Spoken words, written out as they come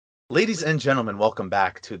Ladies and gentlemen, welcome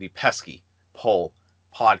back to the Pesky Poll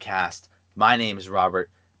podcast. My name is Robert.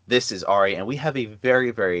 This is Ari, and we have a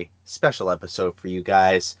very, very special episode for you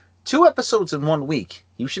guys. 2 episodes in 1 week.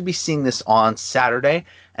 You should be seeing this on Saturday,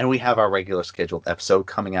 and we have our regular scheduled episode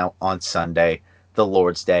coming out on Sunday, the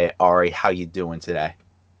Lord's Day. Ari, how you doing today?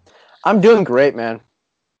 I'm doing great, man.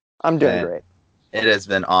 I'm doing great. It has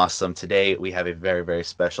been awesome. Today we have a very, very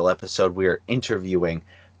special episode. We are interviewing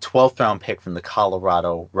 12th round pick from the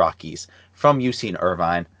Colorado Rockies from UC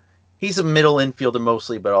Irvine. He's a middle infielder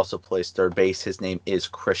mostly, but also plays third base. His name is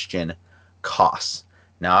Christian Koss.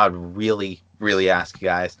 Now, I'd really, really ask you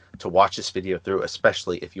guys to watch this video through,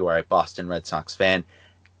 especially if you are a Boston Red Sox fan.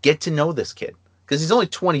 Get to know this kid because he's only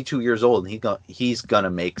 22 years old and he's going to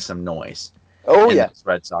make some noise. Oh, yeah. This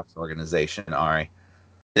Red Sox organization, Ari.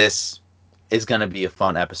 This is going to be a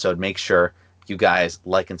fun episode. Make sure you guys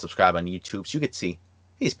like and subscribe on YouTube so you can see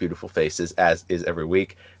these beautiful faces, as is every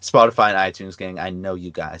week. Spotify and iTunes gang, I know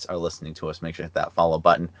you guys are listening to us. Make sure to hit that follow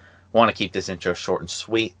button. I want to keep this intro short and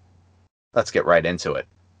sweet. Let's get right into it.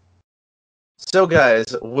 So,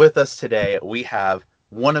 guys, with us today, we have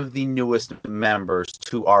one of the newest members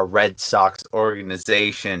to our Red Sox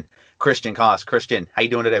organization, Christian Koss. Christian, how you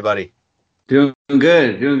doing today, buddy? Doing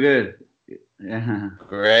good. Yeah.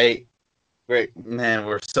 Great. Man,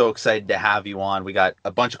 we're so excited to have you on. We got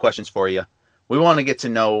a bunch of questions for you. We want to get to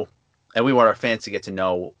know, and we want our fans to get to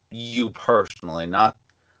know you personally, not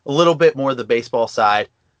a little bit more the baseball side,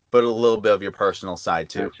 but a little bit of your personal side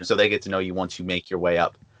too. Gotcha. So they get to know you once you make your way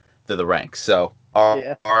up to the ranks. So,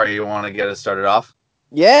 Ari, you want to get us started off?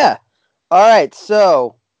 Yeah. All right.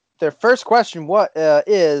 So, their first question what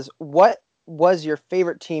was your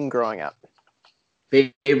favorite team growing up?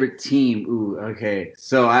 Favorite team? Ooh, okay.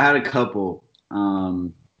 So I had a couple.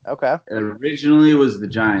 Okay. Originally was the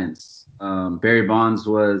Giants. Barry Bonds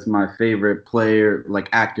was my favorite player, like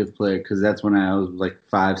active player, because that's when I was like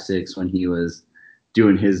 5'6" when he was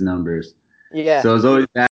doing his numbers. Yeah. So it was always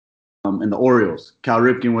that. And the Orioles. Cal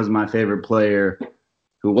Ripken was my favorite player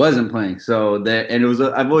who wasn't playing. So that, and it was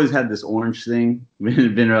I've always had this orange thing.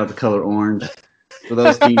 Been around the color orange. So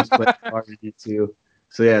those teams played hard in it too.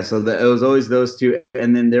 So yeah, it was always those two,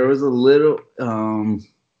 and then there was a little, probably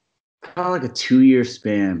like a 2-year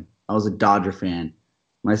span. I was a Dodger fan.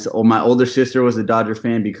 My older sister was a Dodger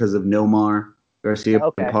fan because of Nomar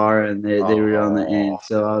Garcia-Parra, and they were on the end.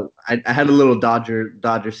 So I had a little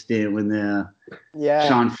Dodger stint when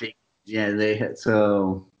Sean Fink. Yeah, they had.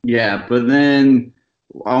 So yeah, but then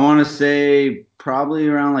I want to say probably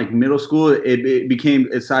around like middle school,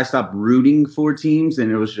 I stopped rooting for teams,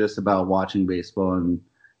 and it was just about watching baseball and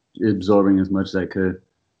absorbing as much as I could.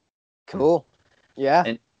 Cool. Yeah.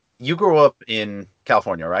 And you grew up in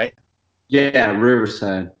California, right? Yeah,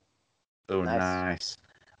 Riverside. Oh, nice.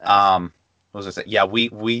 What was I saying? Yeah,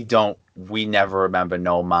 we never remember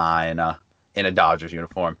Nomar in a Dodgers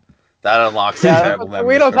uniform. That unlocks some terrible memories.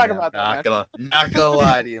 We don't talk me. about that. Not gonna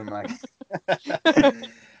lie to you, Mike.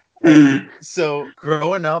 So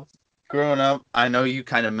growing up, I know you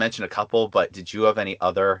kind of mentioned a couple, but did you have any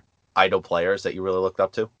other idol players that you really looked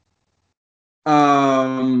up to?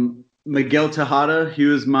 Miguel Tejada, he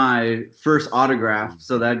was my first autograph,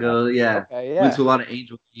 so that goes. Yeah, okay, yeah. Went to a lot of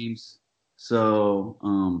Angel games. So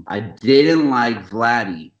I didn't like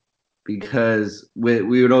Vladdy because we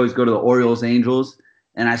would always go to the Orioles Angels,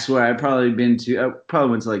 and I swear I probably went to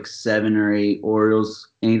like 7 or 8 Orioles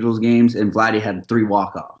Angels games, and Vladdy had 3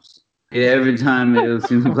 walk-offs. Yeah, every time it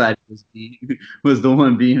seemed like Vladdy was the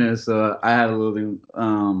one beating us, so I had a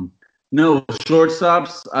little. No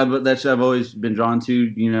shortstops. I've always been drawn to.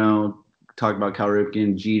 You know, talk about Cal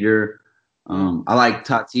Ripken, Jeter. I like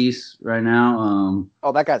Tatis right now.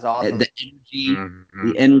 That guy's awesome. The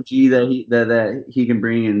energy that he can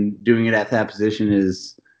bring, and doing it at that position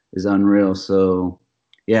is unreal. So,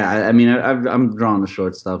 yeah, I'm drawn to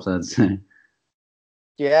shortstops, I'd say.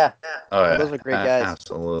 Yeah. Oh, yeah. Those are great guys.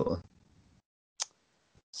 Absolutely.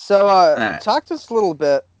 So, talk to us a little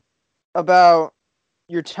bit about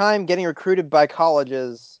your time getting recruited by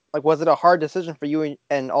colleges. Like, was it a hard decision for you,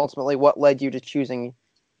 and ultimately what led you to choosing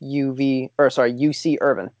UC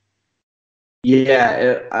Irvine? Yeah,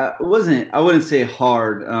 it wasn't. I wouldn't say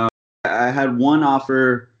hard. I had one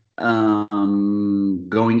offer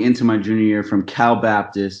going into my junior year from Cal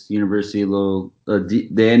Baptist University.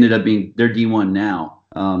 They ended up being they're D1 now.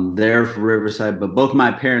 They're for Riverside, but both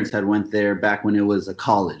my parents had went there back when it was a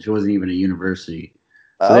college. It wasn't even a university.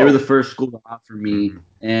 So they were the first school to offer me,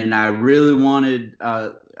 and I really wanted.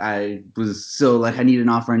 I was so like I need an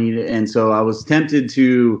offer, and so I was tempted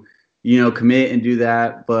to, commit and do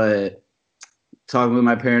that, but talking with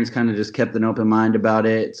my parents, kind of just kept an open mind about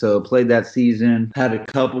it. So played that season, had a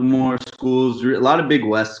couple more schools, a lot of Big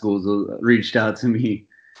West schools reached out to me.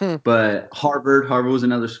 But Harvard was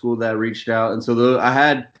another school that reached out. And so I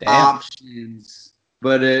had options,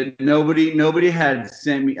 but nobody had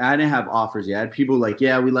sent me. I didn't have offers yet. I had people like,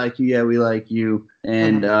 yeah, we like you. Yeah, we like you.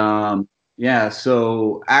 And yeah,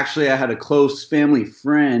 so actually I had a close family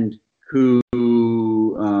friend who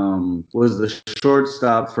was the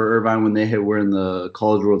shortstop for Irvine when they were in the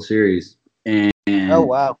College World Series. And oh,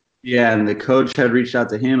 wow. Yeah, and the coach had reached out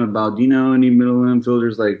to him about, do you know any middle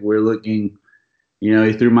infielders? Like, we're looking,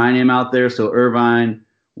 he threw my name out there. So Irvine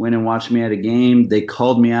went and watched me at a game. They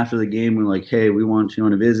called me after the game and were like, hey, we want you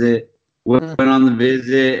on a visit. Went on the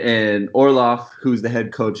visit, and Orloff, who's the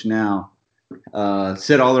head coach now,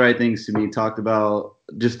 said all the right things to me, talked about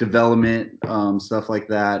just development, stuff like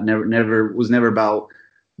that. Was never about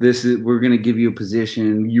we're going to give you a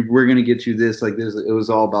position. We're going to get you this, like this. It was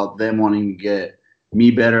all about them wanting to get me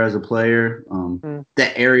better as a player.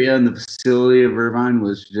 The area and the facility of Irvine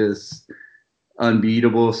was just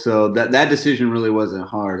unbeatable. So that decision really wasn't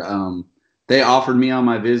hard. They offered me on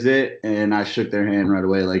my visit, and I shook their hand right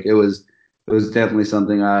away. Like, it was definitely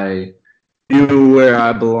something I knew where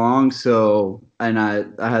I belonged. So, and I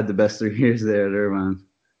had the best 3 years there at Irvine.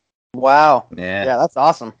 Wow. Yeah, that's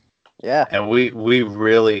awesome. Yeah. And we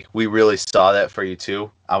really saw that for you too.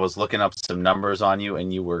 I was looking up some numbers on you,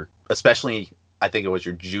 and you were, especially, I think it was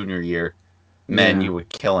your junior year, man, you were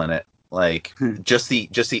killing it. Like, just the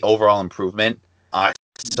overall improvement I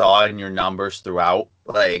saw in your numbers throughout.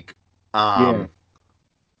 Like,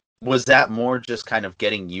 was that more just kind of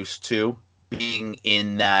getting used to being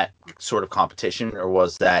in that sort of competition, or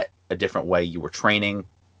was that a different way you were training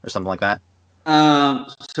or something like that?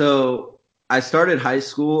 So I started high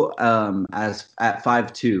school as at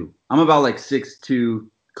 5'2". I'm about like 6'2",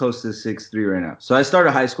 close to 6'3" right now. So I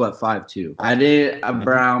started high school at 5'2". I did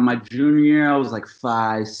around my junior year, I was like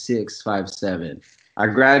 5'6", 5'7". I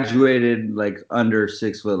graduated like under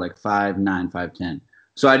 6 foot, like 5'9", 5'10".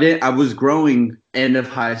 So I was growing end of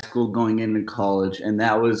high school going into college, and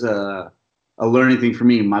that was a learning thing for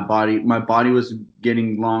me. My body was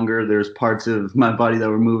getting longer. There's parts of my body that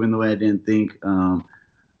were moving the way I didn't think.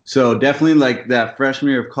 So definitely like that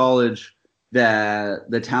freshman year of college, that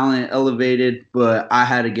the talent elevated, but I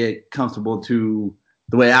had to get comfortable to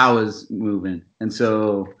the way I was moving. And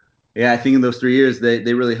so, yeah, I think in those 3 years,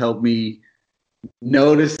 they really helped me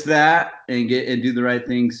notice that and do the right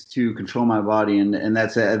things to control my body. And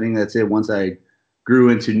that's it. I think that's it. Once I grew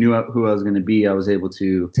into knew who I was going to be, I was able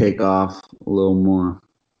to take off a little more.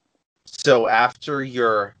 So after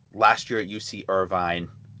your last year at UC Irvine,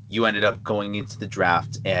 you ended up going into the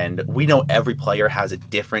draft, and we know every player has a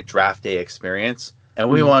different draft day experience, and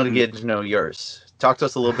we wanted to get to know yours. Talk to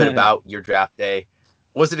us a little bit about your draft day.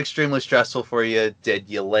 Was it extremely stressful for you? Did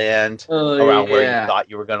you land around where you thought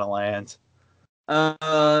you were going to land?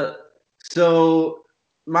 So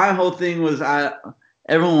my whole thing was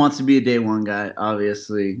everyone wants to be a day one guy,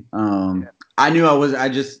 obviously. I knew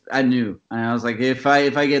I knew. And I was like, if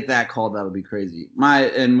I get that call, that'll be crazy.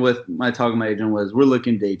 With my talking to my agent was, we're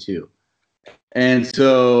looking day 2. And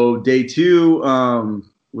so day 2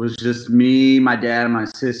 was just me, my dad, and my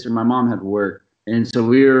sister. My mom had work. And so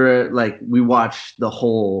we were we watched the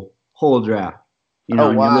whole draft. And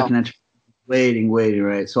you're looking at waiting,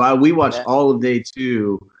 right? So we watched all of day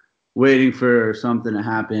 2, waiting for something to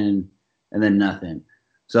happen, and then nothing.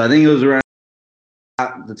 So I think it was around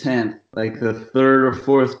the 10th, like the 3rd or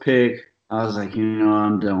 4th pick. I was like,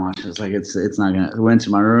 I'm done watching this. Like, it's not gonna. I went to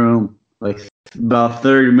my room. Like about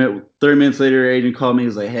 30 minutes later, agent called me. He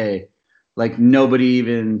was like, hey, like nobody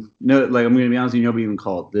even like I'm gonna be honest with you, nobody even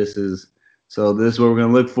called. This is what we're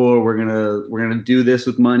gonna look for. We're gonna do this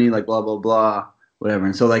with money, like blah blah blah, whatever.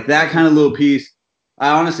 And so like that kind of little piece. I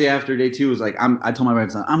honestly after day 2 was like, I told my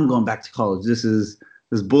parents, I'm going back to college. This is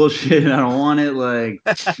bullshit. I don't want it. Like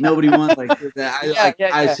nobody wants like that.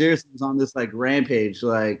 I seriously was on this like rampage.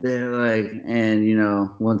 And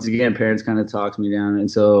once again, parents kind of talked me down. And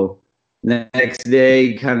so the next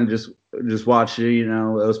day, kind of just watched it. It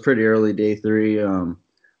was pretty early, day 3.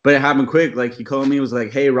 But it happened quick. Like he called me, was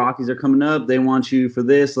like, "Hey, Rockies are coming up. They want you for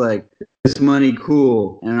this. Like this money,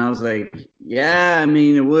 cool." And I was like, "Yeah, I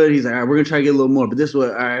mean it would." He's like, "All right, we're gonna try to get a little more, but this was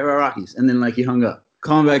all right, Rockies." And then like he hung up.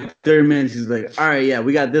 Calling back 30 minutes, he's like, "All right, yeah,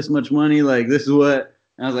 we got this much money. Like this is what."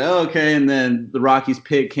 And I was like, "Oh, okay." And then the Rockies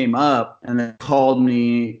pick came up, and then called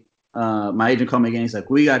me. My agent called me again. He's like,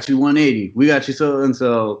 "We got you 180. We got you so and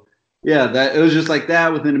so." Yeah, that it was just like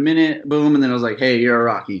that within a minute, boom, and then I was like, "Hey, you're a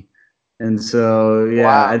Rocky." And so, yeah,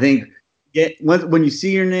 wow. I think when you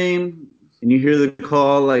see your name, and you hear the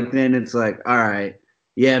call, like then it's like, all right,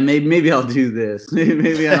 yeah, maybe I'll do this.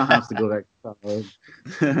 Maybe I don't have to go back to college.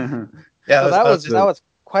 Yeah, So that was just- that was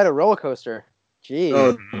quite a roller coaster. Jeez.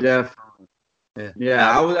 Oh, definitely. Yeah.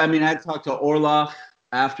 Yeah, I mean, I talked to Orloff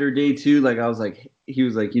after day 2. Like, he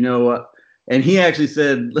was like, you know what? And he actually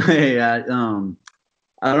said, hey, not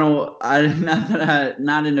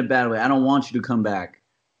in a bad way. I don't want you to come back,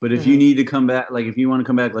 but if you need to come back, like if you want to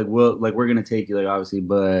come back, like we're gonna take you, like obviously,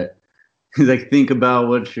 but he's like, think about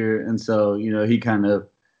and so he kind of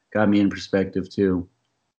got me in perspective too.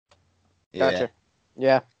 Yeah. Gotcha.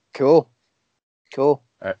 Yeah. Cool.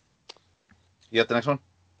 You got the next one?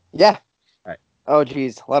 Yeah. All right. Oh,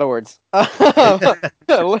 geez, a lot of words.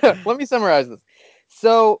 Let me summarize this.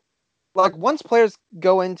 So, like, once players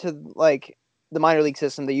go into like the minor league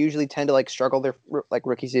system, they usually tend to like struggle their like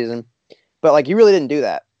rookie season, but like you really didn't do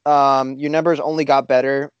that. Your numbers only got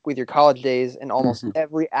better with your college days in almost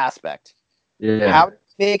every aspect. Yeah. How did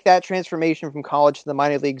you make that transformation from college to the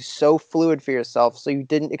minor leagues so fluid for yourself, so you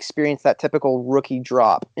didn't experience that typical rookie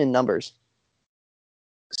drop in numbers?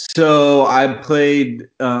 So I played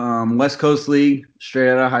West Coast League straight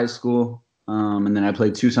out of high school, and then I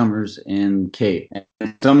played 2 summers in Cape.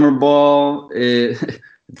 And summer ball,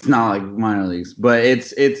 it's not like minor leagues, but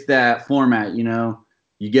it's that format.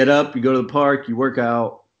 You get up, you go to the park, you work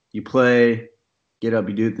out, you play, get up,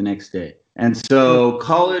 you do it the next day. And so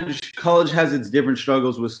college has its different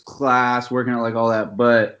struggles with class, working out, like all that.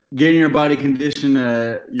 But getting your body conditioned,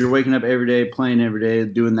 you're waking up every day, playing every day,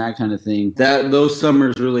 doing that kind of thing. Those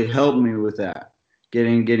summers really helped me with that,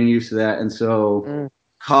 getting used to that. And so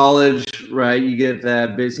college, right? You get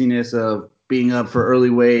that busyness of being up for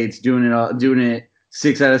early weights, doing it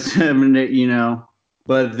 6 out of 7,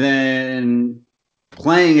 But then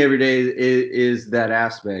playing every day is that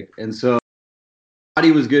aspect, and so.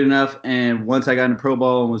 Body was good enough, and once I got into pro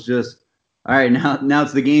ball and was just all right, now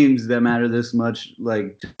it's the games that matter this much,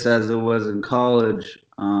 like just as it was in college.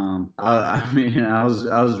 I mean, I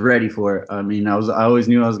was ready for it. I mean, I always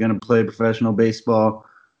knew I was going to play professional baseball,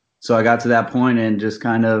 so I got to that point and just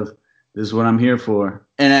kind of, this is what I'm here for.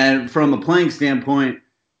 And from a playing standpoint,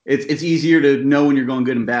 it's easier to know when you're going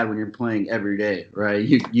good and bad when you're playing every day, right?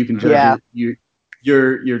 You can judge it.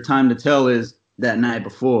 Your time to tell is that night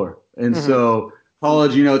before, and so.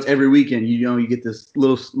 College, it's every weekend. You get this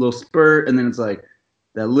little spurt, and then it's like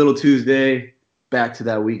that little Tuesday back to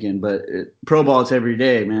that weekend. But pro ball, it's every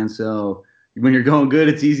day, man. So when you're going good,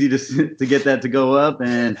 it's easy to get that to go up,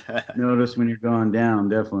 and notice when you're going down,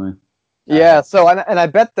 definitely. Yeah. So and I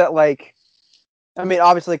bet that I mean,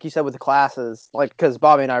 obviously, like you said with the classes, like because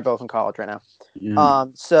Bobby and I are both in college right now. Yeah.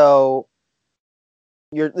 So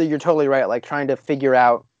you're totally right. Like trying to figure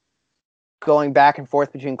out. Going back and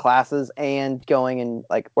forth between classes and going and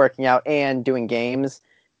like working out and doing games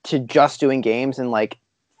to just doing games and like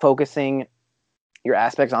focusing your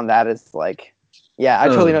aspects on that is like, yeah, I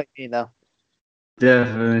totally know what you mean though.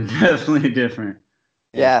 Definitely different.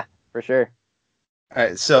 Yeah, for sure. All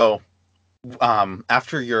right. So,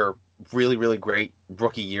 after your really, really great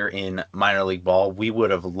rookie year in minor league ball, we would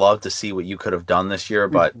have loved to see what you could have done this year,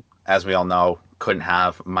 but as we all know, couldn't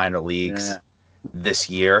have minor leagues this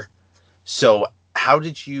year. So how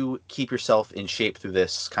did you keep yourself in shape through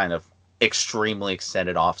this kind of extremely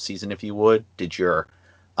extended off season, if you would? Did your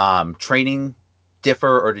training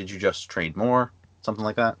differ, or did you just train more? Something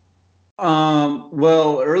like that?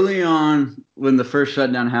 Well, early on when the first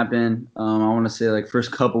shutdown happened, I want to say like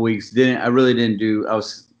first couple weeks, I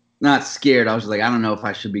was not scared. I was like, I don't know if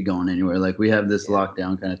I should be going anywhere. Like we have this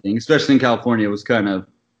lockdown kind of thing, especially in California. It was kind of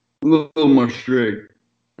a little more strict.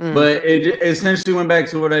 But it essentially went back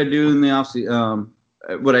to what I do in the offseason,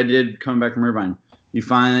 what I did coming back from Irvine.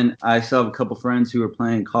 I still have a couple friends who are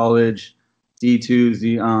playing college,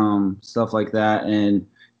 D2s, stuff like that, and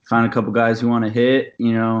find a couple guys who want to hit.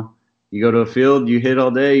 You go to a field, you hit all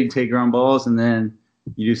day, you take your own balls, and then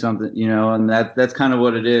you do something, and that's kind of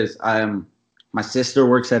what it is. My sister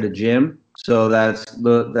works at a gym, so that's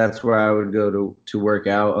where I would go to work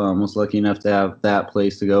out. Was lucky enough to have that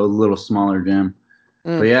place to go, a little smaller gym.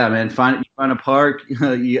 But yeah, man, find a park.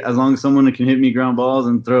 As long as someone can hit me ground balls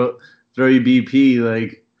and throw you BP,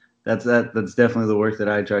 like that's definitely the work that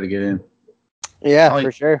I try to get in. Yeah,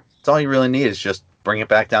 for sure. That's all you really need is just bring it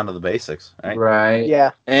back down to the basics, right? Right. Yeah.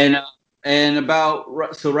 And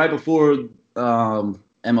right before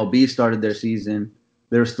MLB started their season,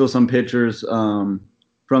 there were still some pitchers from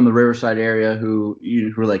the Riverside area who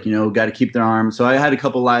were like, got to keep their arms. So I had a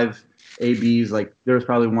couple live ABs. Like there was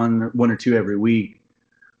probably one or two every week.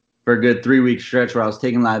 For a good 3-week stretch where I was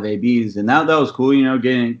taking live ABs, and that was cool,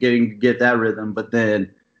 get that rhythm. But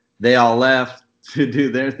then they all left, to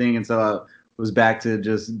do their thing, and so I was back to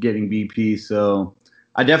just getting BP. So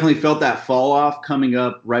I definitely felt that fall off coming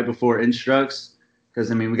up right before Instructs,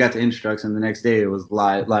 because I mean we got to Instructs and the next day it was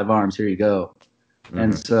live arms. Here you go,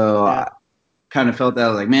 and so I kind of felt that I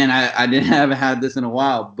was like, man, I haven't had this in a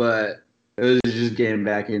while, but it was just getting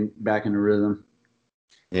back in the rhythm.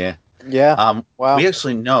 Yeah. Yeah. Wow. We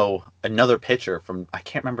actually know another pitcher from, I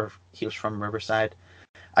can't remember if he was from Riverside.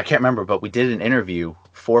 I can't remember, but we did an interview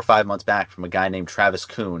 4 or 5 months back from a guy named Travis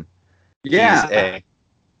Kuhn. Yeah.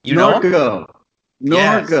 You know him?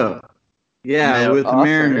 Norco. Yeah, Man, with the awesome.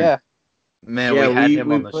 Mariners. Yeah. Man, we had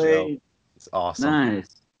him on the show. It's awesome. Nice.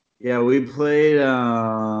 Yeah, we played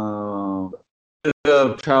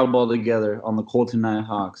travel ball together on the Colton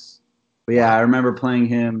Nighthawks. But yeah, I remember playing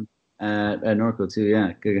him at Norco too.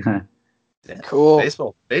 Yeah, good guy. Yeah. Cool.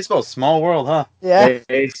 Baseball's small world, huh? Yeah.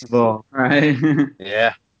 Baseball, right?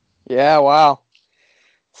 Yeah. Yeah. Wow.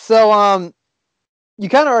 So, you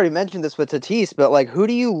kind of already mentioned this with Tatis, but like, who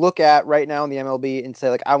do you look at right now in the MLB and say,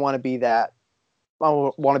 like, I want to be that? I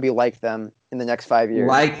want to be like them in the next 5 years.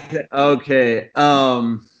 Okay.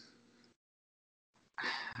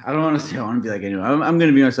 I don't want to say I want to be like anyone. I'm going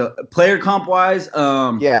to be myself. Player comp wise,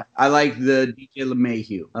 yeah, I like the DJ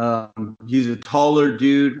LeMahieu. He's a taller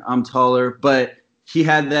dude. I'm taller, but he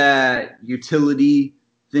had that utility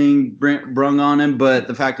thing brung on him. But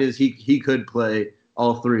the fact is, he could play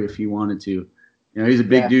all three if he wanted to. You know, he's a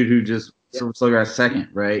big dude who just still got second,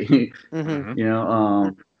 right? Mm-hmm. You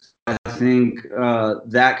know, I think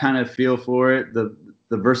that kind of feel for it.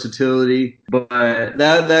 The versatility, but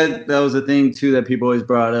that was a thing too that people always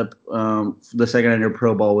brought up. The second I entered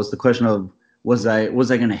pro ball was the question of was I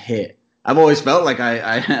gonna hit? I've always felt like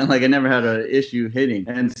I never had an issue hitting,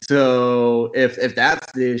 and so if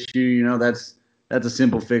that's the issue, you know, that's a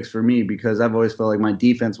simple fix for me because I've always felt like my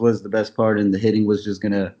defense was the best part and the hitting was just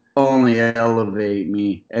gonna only elevate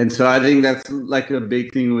me, and so I think that's like a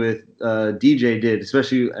big thing with DJ did,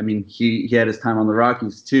 especially. I mean, he had his time on the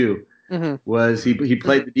Rockies too. Mm-hmm. Was he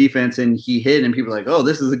played the defense and he hit and people were like, oh,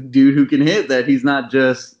 this is a dude who can hit, that he's not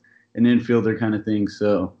just an infielder kind of thing.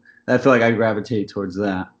 So I feel like I gravitate towards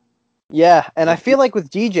that. Yeah, and I feel like with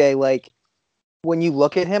DJ, like when you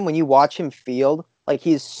look at him, when you watch him field, like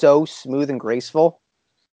he's so smooth and graceful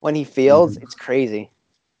when he fields. It's crazy.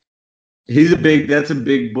 That's a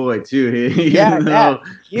big boy too. Huge. I'm tall.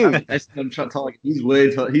 He's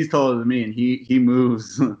way tall. He's taller than me and he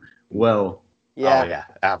moves well. Yeah. Oh yeah,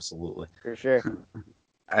 absolutely. For sure. All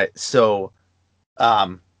right, so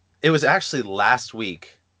it was actually last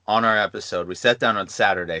week on our episode. We sat down on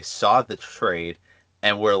Saturday, saw the trade,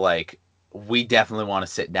 and we're like, we definitely want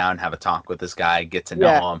to sit down and have a talk with this guy, get to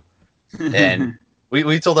know him. And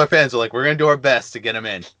we told our fans, we're like, we're gonna do our best to get him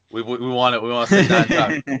in. We want it. We want to sit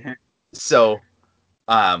down and talk. So,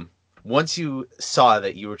 once you saw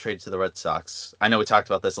that you were traded to the Red Sox, I know we talked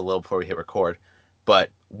about this a little before we hit record,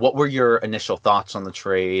 but what were your initial thoughts on the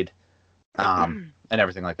trade, and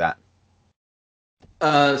everything like that?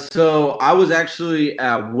 So I was actually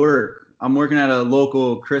at work. I'm working at a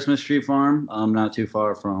local Christmas tree farm. Not too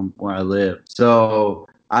far from where I live. So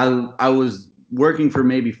I was working for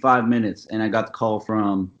maybe 5 minutes, and I got the call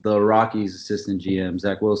from the Rockies assistant GM,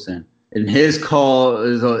 Zach Wilson. And his call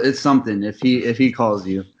it's something if he calls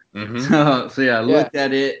you. Mm-hmm. So yeah, I looked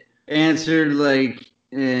at it, answered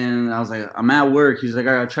and I was like, I'm at work. He's like,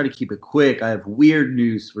 I gotta try to keep it quick. I have weird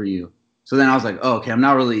news for you. So then I was like, oh, okay, I'm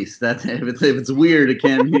not released. That's if it's weird, it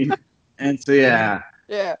can't be. And so yeah.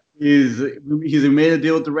 He's made a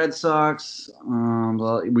deal with the Red Sox.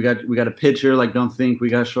 Well, we got a pitcher. Like, don't think we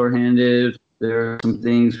got shorthanded. There are some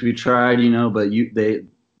things we tried, but you're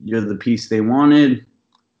the piece they wanted.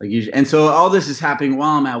 And so all this is happening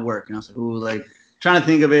while I'm at work, and I was like, ooh, trying to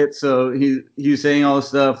think of it. So he was saying all this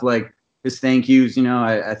stuff, like his thank yous.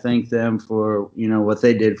 I thank them for what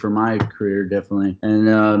they did for my career, definitely. And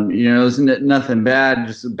it was nothing bad,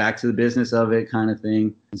 just back to the business of it, kind of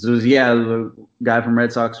thing. So it was, the guy from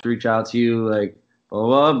Red Sox reach out to you, like, blah,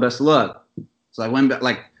 blah, blah, best of luck. So I went back,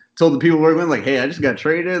 told the people working with, hey, I just got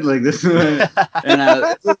traded, this, and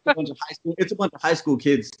it's a bunch of high school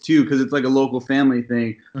kids too, because it's like a local family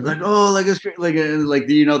thing. Mm-hmm. It's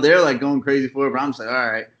great, they're going crazy for it, but I'm just all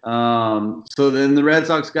right. So then the Red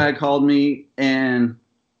Sox guy called me and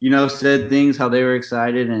said things how they were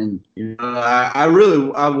excited, and I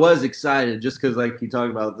was excited just because he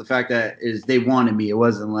talked about the fact that is they wanted me. It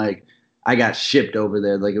wasn't like I got shipped over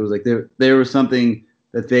there. It was like there was something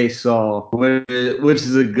that they saw, which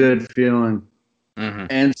is a good feeling. Mm-hmm.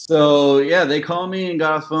 And so, they called me and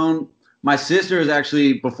got a phone. My sister is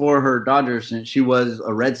actually, before her Dodgers stint, she was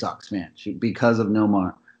a Red Sox fan because of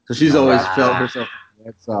Nomar. So she's always felt herself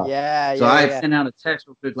Red Sox. Yeah, So yeah, I yeah. sent out a text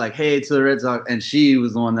real quick, like, "Hey, to the Red Sox," and she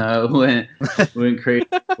was the one that went crazy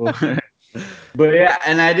for it. But yeah,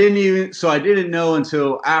 and I didn't know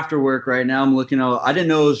until after work. Right now, I'm looking at. I didn't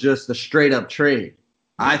know it was just a straight up trade.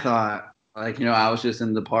 I thought, like, I was just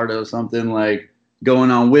in the part of something like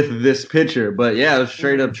going on with this pitcher. But yeah, it was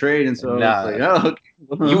straight up trade, and so Nah. it's like, oh, okay.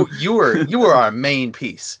 You were our main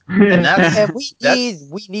piece, and that's And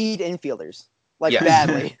we need infielders like Yes.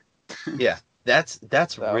 badly. yeah. That's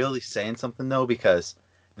So. really saying something though, because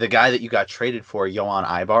the guy that you got traded for, Yohan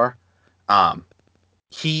Ibar,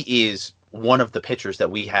 he is one of the pitchers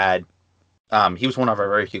that we had. He was one of our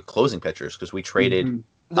very few closing pitchers because we traded.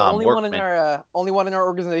 The only one in Workman. our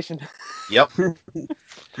organization. Yep.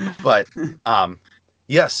 But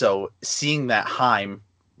yeah. So seeing that Heim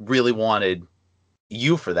really wanted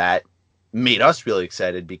you for that made us really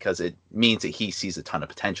excited because it means that he sees a ton of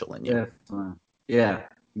potential in you. Yeah,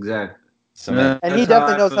 exactly. So man, And he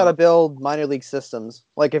definitely knows how to build minor league systems.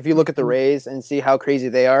 Like if you look at the Rays and see how crazy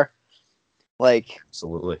they are, like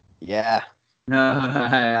absolutely. yeah. No,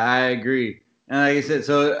 I agree. And like I said,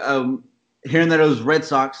 so hearing that it was Red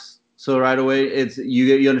Sox, so right away it's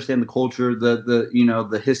you understand the culture,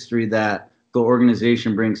 the history that the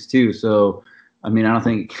organization brings too. So I mean, I don't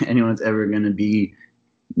think anyone's ever going to be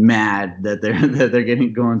mad that they're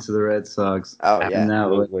getting going to the Red Sox. Oh yeah.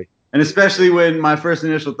 Absolutely. And especially when my first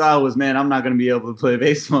initial thought was, man, I'm not going to be able to play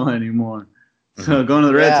baseball anymore. So going to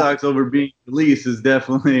the Red Sox over being released is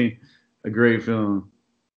definitely a great feeling.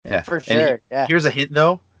 Yeah, for sure. And here's a hint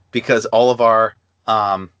though, because all of our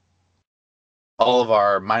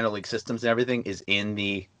minor league systems and everything is in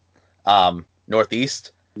the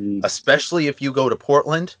Northeast. Especially if you go to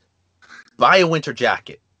Portland, buy a winter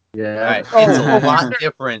jacket. Yeah, right? It's a lot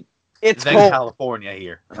different than cold. California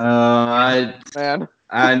here. Man.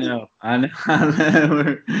 I know.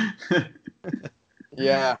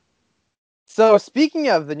 Yeah. So speaking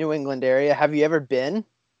of the New England area, have you ever been?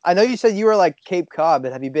 I know you said you were like Cape Cod,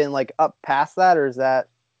 but have you been like up past that, or is that?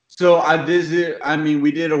 So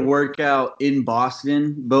we did a workout in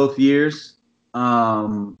Boston both years.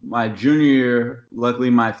 My junior year, luckily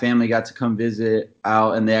my family got to come visit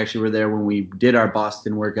out, and they actually were there when we did our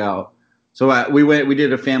Boston workout. So we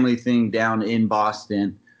did a family thing down in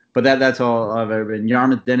Boston, but that's all I've ever been.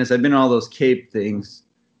 Yarmouth, Dennis, I've been on all those Cape things,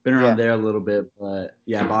 been around there a little bit, but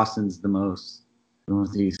yeah, Boston's the most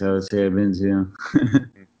east I would say I've been to.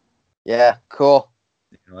 Yeah, cool.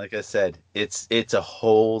 Like I said, it's a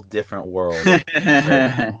whole different world.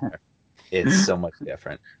 It's so much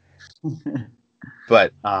different.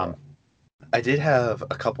 But I did have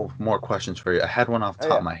a couple more questions for you. I had one off the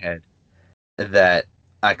top of my head that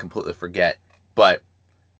I completely forget. But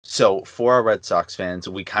so for our Red Sox fans,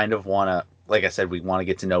 we kind of want to, like I said, we want to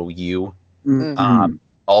get to know you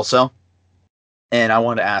also. And I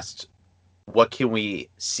want to ask, what can we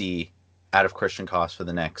see out of Christian Koss for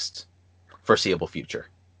the next foreseeable future?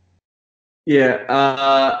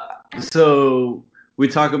 Yeah. So we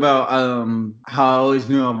talk about how I always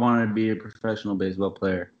knew I wanted to be a professional baseball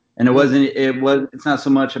player, and it's not so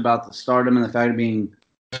much about the stardom and the fact of being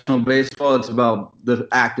professional baseball. It's about the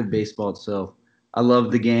act of baseball itself. I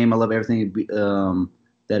love the game. I love everything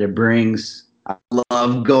that it brings. I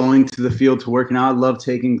love going to the field to working out. I love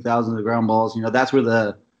taking thousands of ground balls. That's where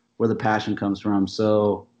the passion comes from.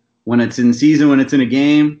 So when it's in season, when it's in a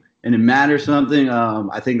game, and it matters something,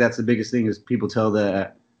 I think that's the biggest thing is people tell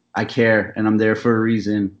that I care and I'm there for a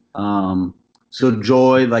reason. So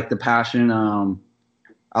joy, like the passion.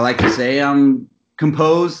 I like to say I'm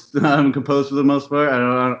composed. I'm composed for the most part.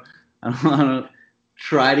 I don't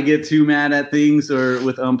try to get too mad at things or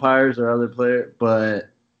with umpires or other players,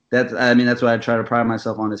 but that's what I try to pride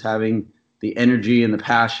myself on, is having the energy and the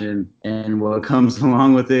passion, and what comes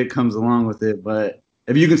along with it comes along with it. But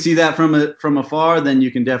if you can see that from afar, then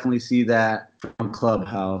you can definitely see that from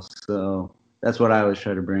clubhouse. So that's what I always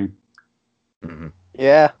try to bring. Mm-hmm.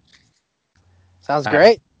 Yeah. Sounds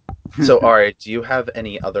great. So, Ari, do you have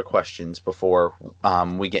any other questions before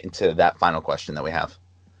we get into that final question that we have?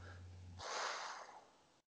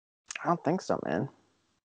 I don't think so, man.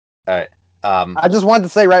 All right. I just wanted to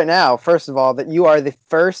say right now, first of all, that you are the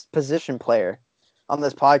first position player on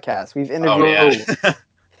this podcast. We've interviewed. Oh, yeah.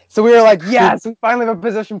 So we were like, yes, we finally have a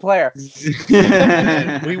position player.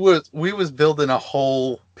 we was building a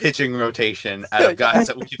whole pitching rotation out of guys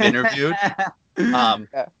that we've interviewed.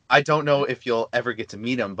 I don't know if you'll ever get to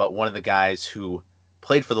meet him, but one of the guys who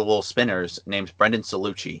played for the Little Spinners, named Brendan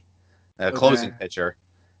Salucci, a closing pitcher.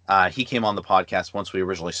 He came on the podcast once we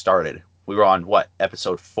originally started. We were on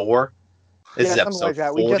episode 4? This is episode like that.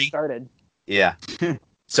 40. We just started. Yeah.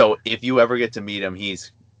 So if you ever get to meet him,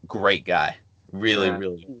 he's a great guy. Really, Yeah.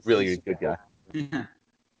 really, He's really super good guy. Yeah.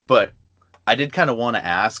 But I did kind of want to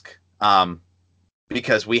ask,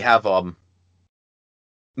 because we have,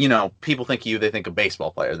 people think of you, they think of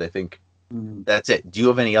baseball player. They think Mhm. that's it. Do you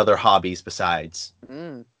have any other hobbies besides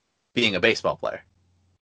Mm. being a baseball player?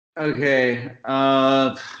 Okay.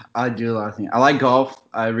 I do a lot of things. I like golf.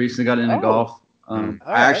 I recently got into Oh. golf. Mm.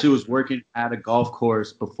 I actually was working at a golf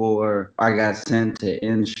course before I got sent to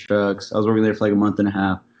Instructs. I was working there for like a month and a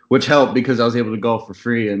half, which helped because I was able to golf for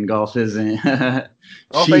free, and golf isn't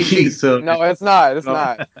Golf ain't cheap. So No, it's not. It's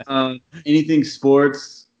not. anything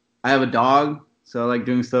sports. I have a dog, so I like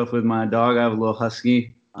doing stuff with my dog. I have a little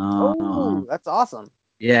husky. Oh, that's awesome.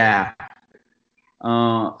 Yeah.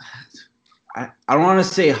 I don't want to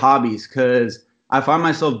say hobbies because I find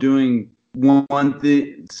myself doing one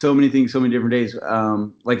thing, so many things, so many different days.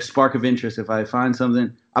 Like spark of interest. If I find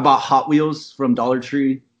something, I bought Hot Wheels from Dollar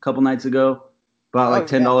Tree a couple nights ago. Bought like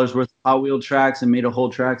 $10 worth of Hot Wheel tracks and made a whole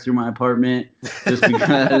track through my apartment just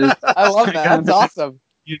because. I love that. That's awesome.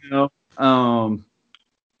 You know,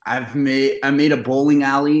 I made a bowling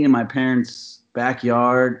alley in my parents'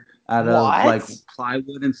 backyard out of What? like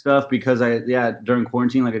plywood and stuff because during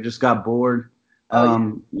quarantine I just got bored.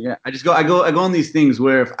 Oh, yeah. I go on these things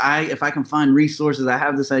where if I can find resources, I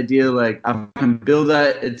have this idea like I can build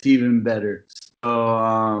that, it's even better.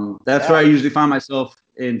 So that's where I usually find myself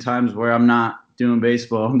in times where I'm not doing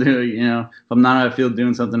baseball. I'm doing, if I'm not out of field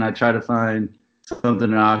doing something, I try to find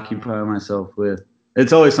something to occupy myself with.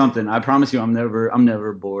 It's always something. I promise you, I'm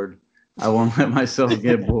never bored. I won't let myself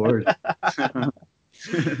get bored.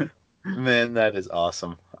 Man, that is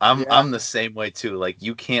awesome. I'm the same way too. Like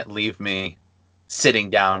you can't leave me sitting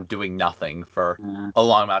down doing nothing for a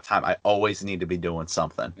long amount of time. I always need to be doing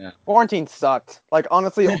something. Yeah. Quarantine sucked. Like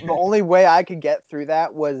honestly, the only way I could get through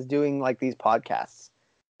that was doing like these podcasts.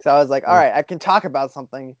 So I was like, all right, I can talk about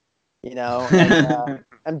something, and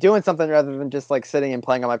I'm doing something rather than just like sitting and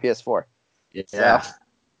playing on my PS4. Yeah. So,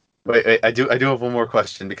 Wait, I do have one more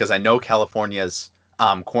question because I know California's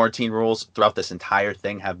quarantine rules throughout this entire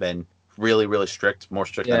thing have been really, really strict, more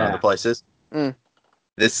strict than other places. Mm.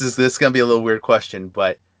 This is gonna be a little weird question,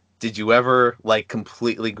 but did you ever like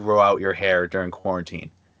completely grow out your hair during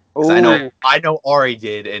quarantine? 'Cause I know Ari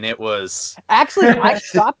did, and it was actually I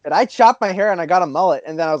stopped it. I chopped my hair and I got a mullet,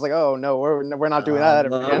 and then I was like, oh no, we're not doing that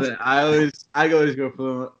ever again. It. I always go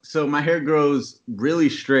for so my hair grows really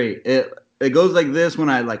straight. It goes like this when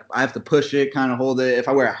I have to push it, kind of hold it. If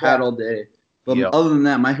I wear a hat all day, but other than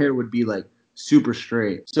that, my hair would be like super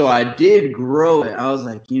straight. So I did grow it. I was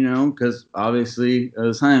like, because obviously it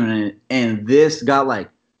was time in it, and this got like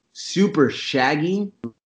super shaggy.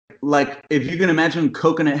 Like if you can imagine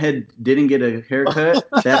Coconut Head didn't get a haircut,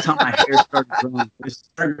 that's how my hair started growing. It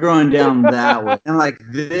started growing down that way. And like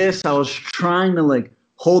this, I was trying to like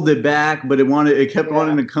hold it back, but it kept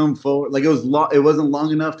wanting to come forward. Like it wasn't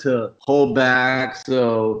long enough to hold back.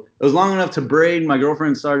 So it was long enough to braid. My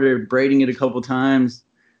girlfriend started braiding it a couple times.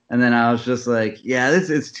 And then I was just like, yeah,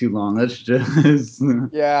 it's too long. Let's just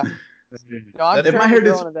Yeah. No, if my hair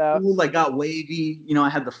just got wavy, I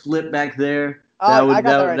had the flip back there. I got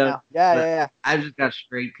that right now. Yeah. I just got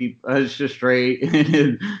straight people. It's just straight.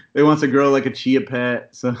 It wants to grow like a chia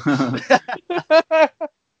pet. So.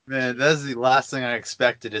 Man, that's the last thing I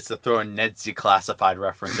expected is to throw a Ned's Declassified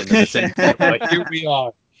reference into this interview. But here we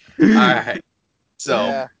are. All right.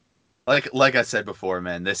 So, like I said before,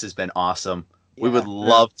 man, this has been awesome. We would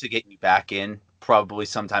love to get you back in probably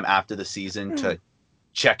sometime after the season to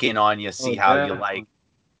check in on you, see how you like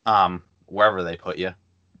wherever they put you.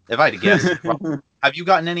 If I had to guess, have you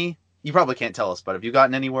gotten any? You probably can't tell us, but have you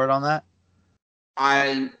gotten any word on that?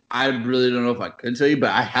 I really don't know if I could tell you, but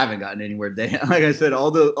I haven't gotten any word. Like I said,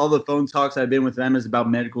 all the phone talks I've been with them is about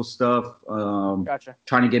medical stuff. Gotcha.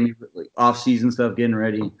 Trying to get me like, off-season stuff, getting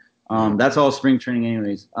ready. That's all spring training,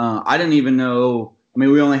 anyways. I didn't even know. I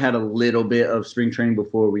mean, we only had a little bit of spring training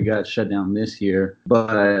before we got shut down this year,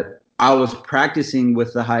 but I was practicing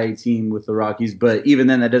with the high A team with the Rockies. But even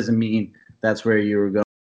then, that doesn't mean that's where you were going.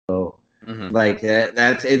 So, like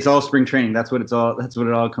it's all spring training. That's what it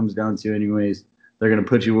all comes down to, anyways. They're gonna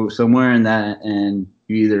put you somewhere in that, and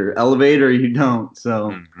you either elevate or you don't.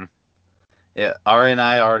 So, yeah, Ari and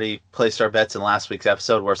I already placed our bets in last week's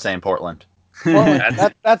episode. We're saying Portland.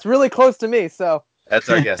 That's really close to me. So that's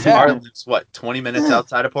our guess. Ari lives 20 minutes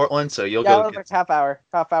outside of Portland, so you'll go. I live like half hour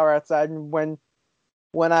outside. And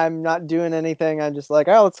when I'm not doing anything, I'm just like,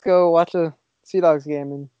 oh, let's go watch a Sea Dogs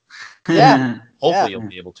game, and hopefully you'll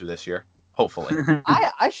be able to this year. Hopefully,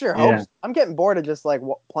 I sure hope. So. I'm getting bored of just like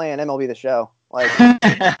playing MLB The Show. Like,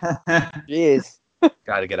 jeez.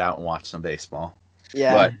 Got to get out and watch some baseball.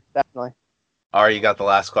 Yeah, definitely. Ari, you got the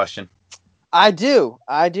last question. I do.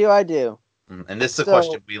 And this is a So-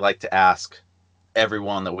 question we like to ask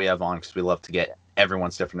everyone that we have on because we love to get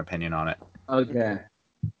everyone's different opinion on it. Okay.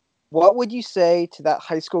 What would you say to that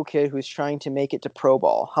high school kid who's trying to make it to pro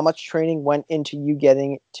ball? How much training went into you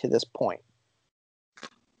getting to this point?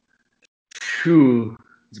 Phew,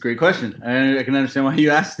 it's a great question. I can understand why you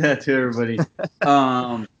asked that to everybody.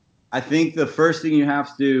 I think the first thing you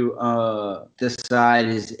have to decide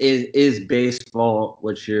is baseball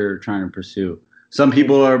what you're trying to pursue. Some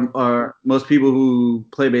people are most people who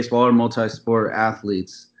play baseball are multi-sport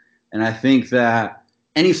athletes, and I think that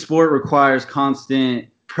any sport requires constant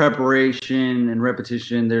preparation and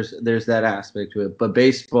repetition. There's that aspect to it, but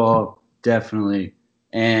baseball definitely.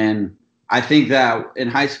 And I think that in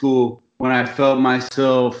high school, when I felt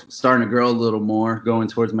myself starting to grow a little more, going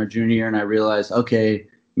towards my junior year, and I realized, okay,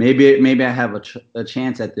 maybe I have a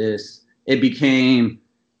chance at this. It became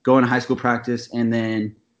going to high school practice and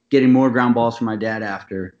then getting more ground balls from my dad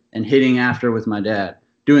after, and hitting after with my dad,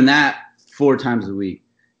 doing that 4 times a week,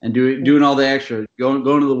 and doing all the extra, going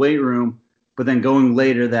to the weight room, but then going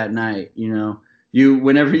later that night.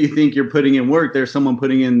 Whenever you think you're putting in work, there's someone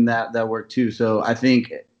putting in that work too. So I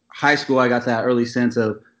think high school, I got that early sense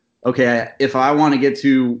of, okay, if I want to get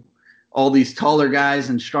to all these taller guys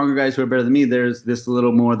and stronger guys who are better than me, there's this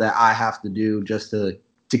little more that I have to do just to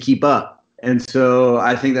keep up. And so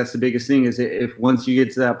I think that's the biggest thing is if once you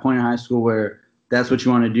get to that point in high school where that's what you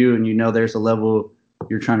want to do and there's a level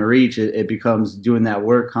you're trying to reach, it becomes doing that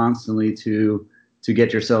work constantly to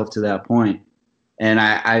get yourself to that point. And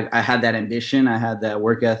I had that ambition. I had that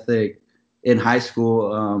work ethic in high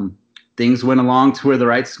school. Things went along to where the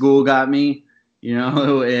right school got me,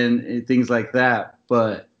 and things like that.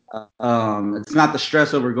 But it's not the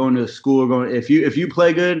stress over going to school. If you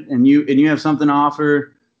play good and you have something to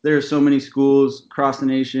offer, there are so many schools across the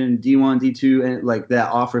nation, D1, D2, and like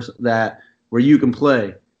that offers that where you can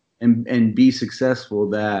play and be successful.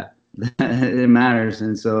 That it matters.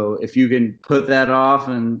 And so if you can put that off,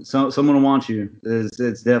 and someone will want you,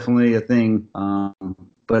 it's definitely a thing.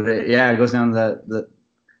 But it goes down to that.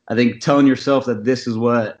 I think telling yourself that this is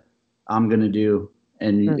what I'm gonna do,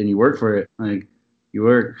 and you work for it. Like you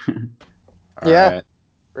work. Yeah. Right.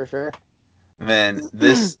 For sure. Man,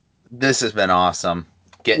 this has been awesome.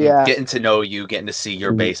 Getting to know you, getting to see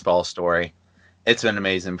your baseball story. It's been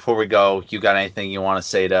amazing. Before we go, you got anything you want to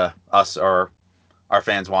say to us or our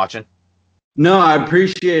fans watching? No, I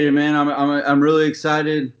appreciate it, man. I'm really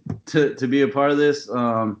excited to be a part of this.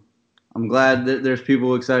 I'm glad that there's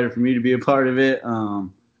people excited for me to be a part of it.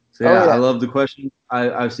 I love the question.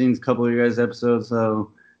 I've seen a couple of your guys' episodes,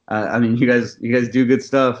 so you guys do good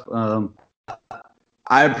stuff.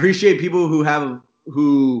 I appreciate people who have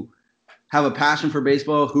a passion for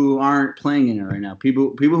baseball who aren't playing in it right now.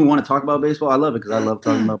 People who want to talk about baseball, I love it because I love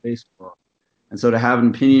talking about baseball. And so to have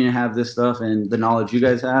an opinion and have this stuff and the knowledge you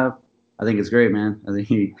guys have, I think it's great, man. I think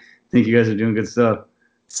you guys are doing good stuff.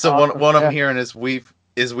 So what I'm hearing is we've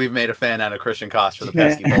made a fan out of Christian Koss for the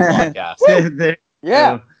Pesky Bowl podcast.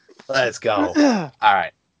 Yeah. Let's go. All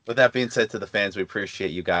right. With that being said, to the fans, we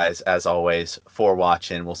appreciate you guys as always for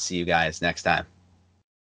watching. We'll see you guys next time.